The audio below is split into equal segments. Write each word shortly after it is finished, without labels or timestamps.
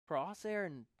Crosshair,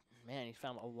 and man, he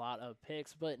found a lot of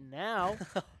picks. But now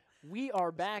we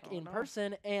are back in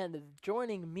person, and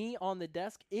joining me on the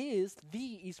desk is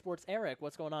the esports Eric.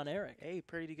 What's going on, Eric? Hey,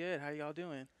 pretty good. How y'all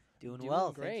doing? Doing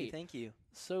well. Great. Thank you.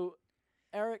 So,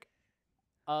 Eric,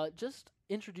 just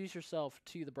introduce yourself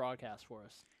to the broadcast for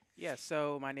us. Yeah,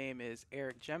 so my name is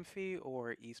Eric Gemfy,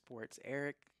 or esports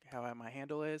Eric, how my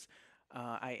handle is.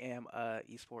 I am a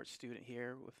esports student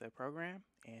here with the program,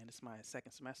 and it's my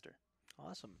second semester.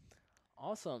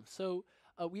 Awesome. So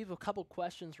we have a couple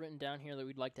questions written down here that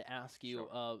we'd like to ask you.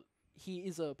 Sure. He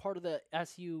is a part of the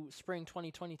SU Spring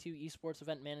 2022 Esports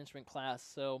Event Management class.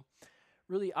 So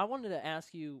really, I wanted to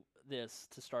ask you this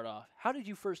to start off. How did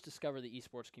you first discover the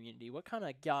esports community? What kind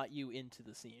of got you into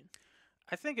the scene?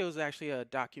 I think it was actually a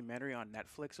documentary on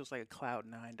Netflix. It was like a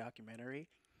Cloud9 documentary.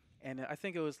 And I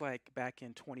think it was like back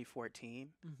in 2014,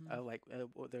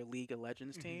 their League of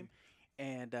Legends team.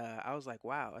 And I was like,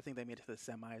 wow, I think they made it to the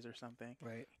semis or something.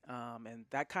 Right. And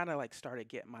that kind of like started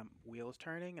getting my wheels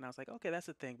turning. And I was like, okay, that's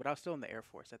the thing. But I was still in the Air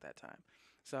Force at that time.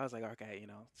 So I was like, okay,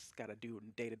 just got to do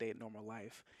day-to-day normal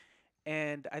life.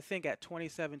 And I think at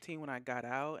 2017 when I got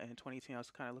out, and in 2018 I was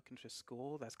kind of looking to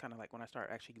school. That's kind of like when I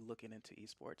started actually looking into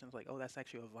esports. And I was like, oh, that's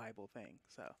actually a viable thing.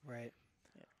 So Right.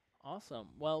 yeah. Awesome.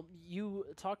 Well, you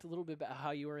talked a little bit about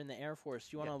how you were in the Air Force.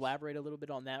 Do you want to elaborate a little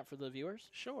bit on that for the viewers?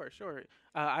 Sure.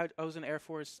 I was in the Air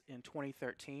Force in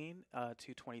 2013 to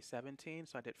 2017,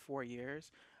 so I did 4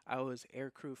 years. I was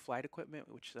aircrew flight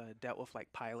equipment, which dealt with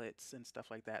like pilots and stuff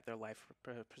like that, their life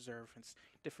preserve and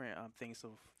different things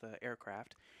of the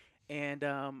aircraft. And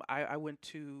I went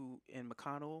in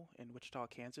McConnell in Wichita,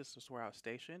 Kansas. That's where I was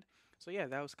stationed. So yeah,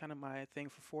 that was kind of my thing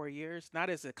for 4 years.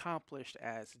 Not as accomplished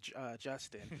as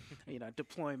Justin,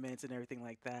 deployments and everything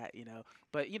like that,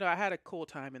 But I had a cool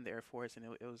time in the Air Force, and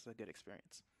it was a good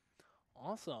experience.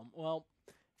 Awesome. Well,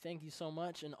 thank you so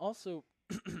much. And also,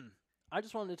 I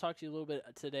just wanted to talk to you a little bit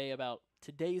today about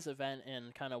today's event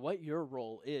and kind of what your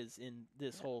role is in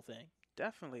this whole thing.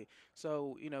 Definitely.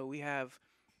 So we have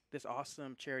this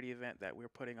awesome charity event that we're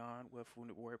putting on with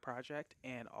Wounded Warrior Project,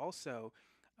 and also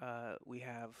we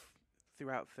have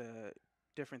throughout the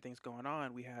different things going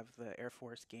on, we have the Air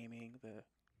Force Gaming, the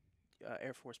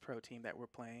Air Force Pro team that we're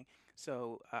playing.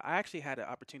 So I actually had an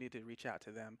opportunity to reach out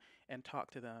to them and talk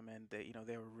to them, and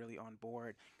they were really on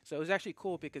board. So it was actually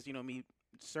cool because me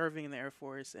serving in the Air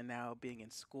Force and now being in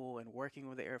school and working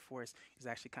with the Air Force has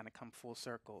actually kind of come full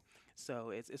circle. So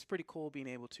it's pretty cool being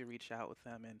able to reach out with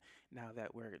them, and now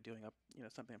that we're doing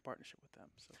something in partnership with them.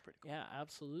 So it's pretty cool. Yeah,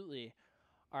 absolutely.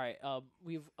 All right,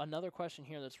 we've another question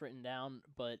here that's written down,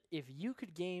 but if you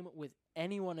could game with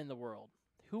anyone in the world,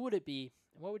 who would it be,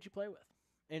 and what would you play with?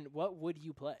 And what would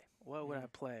you play? What would I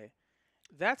play?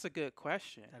 That's a good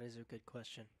question. That is a good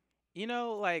question.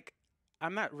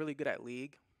 I'm not really good at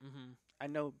League. Mm-hmm. I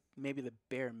know maybe the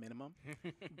bare minimum,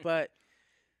 but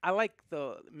I like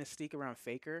the mystique around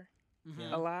Faker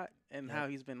a lot, and how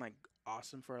he's been like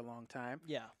awesome for a long time.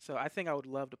 Yeah. So I think I would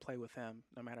love to play with him,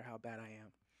 no matter how bad I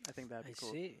am. I think that'd be cool.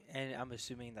 I see. And I'm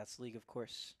assuming that's League, of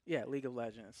course. Yeah, League of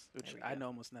Legends, which I know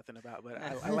almost nothing about, but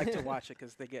I like to watch it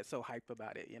because they get so hype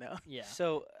about it, Yeah.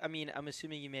 So, I'm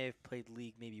assuming you may have played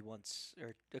League maybe once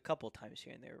or a couple times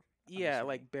here and there. Yeah,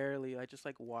 like barely. I just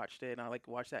watched it, and I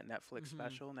watched that Netflix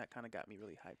special, and that kind of got me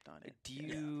really hyped on it. Do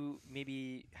you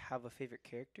maybe have a favorite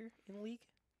character in League?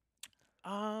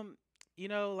 I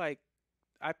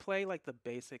play like the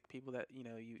basic people that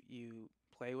you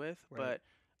play with, Right. but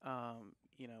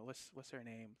what's her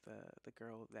name? The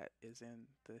girl that is in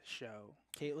the show.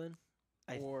 Caitlyn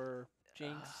or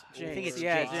Jinx? I think it's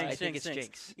Yeah, Jinx. I think it's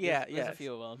Jinx. Yeah, There's a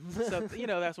few of them. So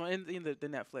that's one in the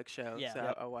Netflix show. Yeah.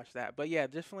 So I watched that. But yeah,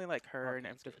 definitely like her and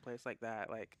different places like that.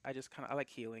 Like I like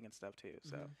healing and stuff too.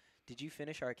 So Did you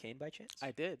finish Arcane by chance?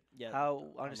 I did. Yeah. How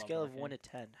on I a scale of love 1 to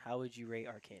 10, how would you rate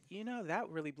Arcane? That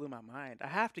really blew my mind. I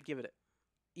have to give it,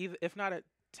 if not a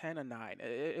 10, a 9.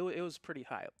 It was pretty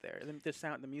high up there.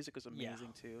 The music was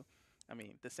amazing too. I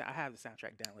mean, I have the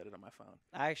soundtrack downloaded on my phone.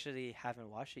 I actually haven't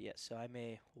watched it yet, so I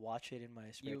may watch it in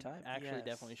my spare time. Actually,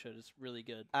 definitely should. It's really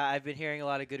good. I've been hearing a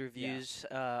lot of good reviews.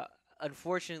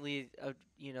 Unfortunately,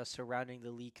 surrounding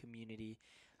the League community,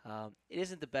 it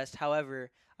isn't the best. However,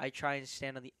 I try and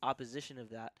stand on the opposition of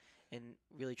that and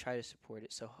really try to support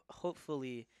it. So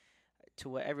hopefully, to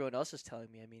what everyone else is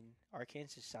telling me, I mean, Arcane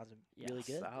just sounds really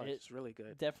good. It's really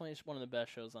good. Definitely one of the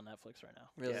best shows on Netflix right now.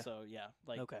 Really? So yeah,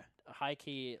 Okay. High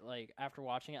key. Like after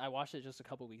watching it, I watched it just a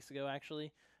couple weeks ago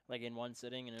actually, like in one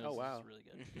sitting, and it was just really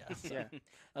good. Yeah. So Yeah.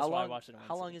 That's why I watched it.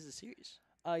 How long is the series?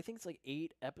 I think it's like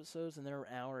 8 episodes, and they're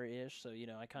an hour-ish. So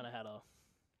I kind of had a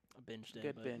binge day.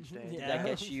 Good binge day. Did that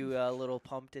get you a little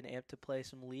pumped and amped to play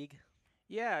some League?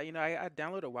 Yeah, I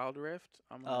downloaded Wild Rift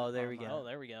Oh, there we on my go. Oh,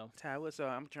 there we go. tablet, so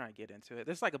I'm trying to get into it.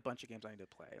 There's like a bunch of games I need to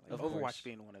play, like Of Overwatch course.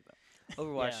 being one of them.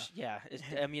 Overwatch, yeah.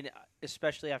 I mean,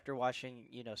 especially after watching,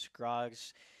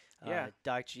 Scroggs, Yeah.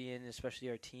 Doc G, and especially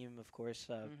our team, of course,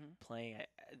 playing,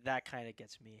 that kind of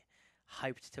gets me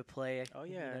hyped to play. Oh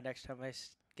yeah, Next time I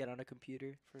get on a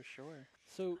computer. for sure.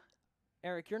 So,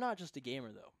 Eric, you're not just a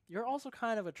gamer though. You're also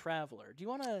kind of a traveler. Do you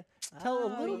want to tell a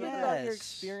little bit about your yes.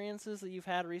 experiences that you've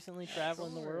had recently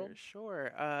traveling the world?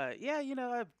 Sure. Yeah,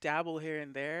 I dabble here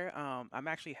and there. I'm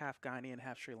actually half Ghanaian,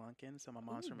 half Sri Lankan. So my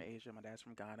mom's from Ooh. Asia, my dad's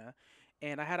from Ghana,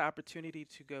 and I had an opportunity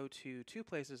to go to two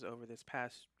places over this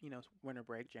past, winter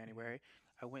break, January.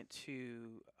 I went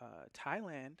to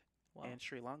Thailand Wow. and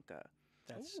Sri Lanka.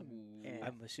 That's Ooh. and-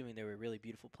 I'm assuming they were really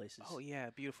beautiful places. Oh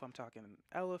yeah, beautiful. I'm talking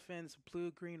elephants,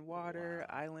 blue green water,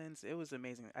 Wow. islands. It was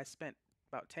amazing. I spent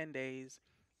about 10 days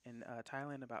in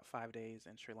Thailand, about 5 days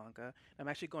in Sri Lanka. I'm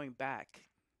actually going back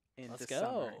in Let's the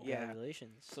summer. go. Yeah,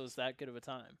 Congratulations. So it's that good of a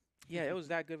time. yeah, it was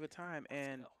that good of a time, Let's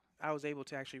and go. I was able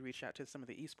to actually reach out to some of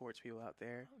the esports people out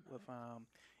there Oh, with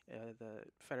the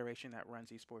federation that runs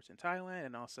esports in Thailand,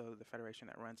 and also the federation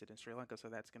that runs it in Sri Lanka. So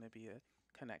that's going to be a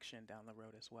connection down the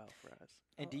road as well for us.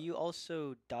 And do you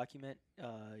also document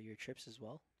your trips as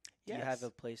well? Do you have Yes.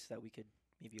 a place that we could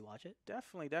maybe watch it?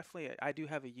 Definitely. I do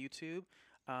have a YouTube.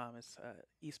 It's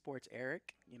esports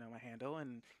Eric, my handle,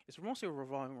 and it's mostly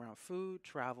revolving around food,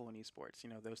 travel, and esports.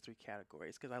 Those three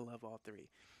categories because I love all three.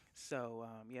 So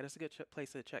yeah, that's a good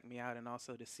place to check me out, and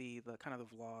also to see the kind of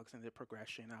the vlogs and the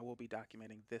progression. I will be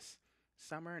documenting this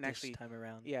summer, and This actually, time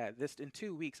around. yeah, this in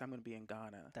 2 weeks I'm going to be in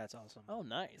Ghana. That's awesome. Oh,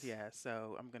 nice. Yeah,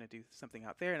 so I'm going to do something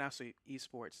out there, and also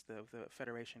esports, the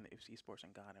federation of esports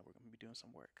in Ghana. We're going to be doing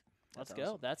some work. Let's That's go.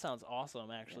 awesome. That sounds awesome,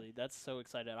 actually. That's so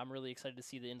excited. I'm really excited to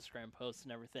see the Instagram posts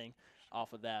and everything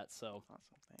off of that. So, Awesome,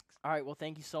 thanks. all right. Well,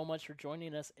 thank you so much for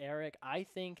joining us, Eric. I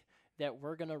think that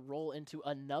we're going to roll into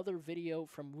another video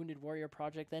from Wounded Warrior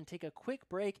Project, then take a quick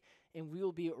break, and we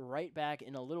will be right back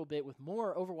in a little bit with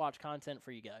more Overwatch content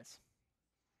for you guys.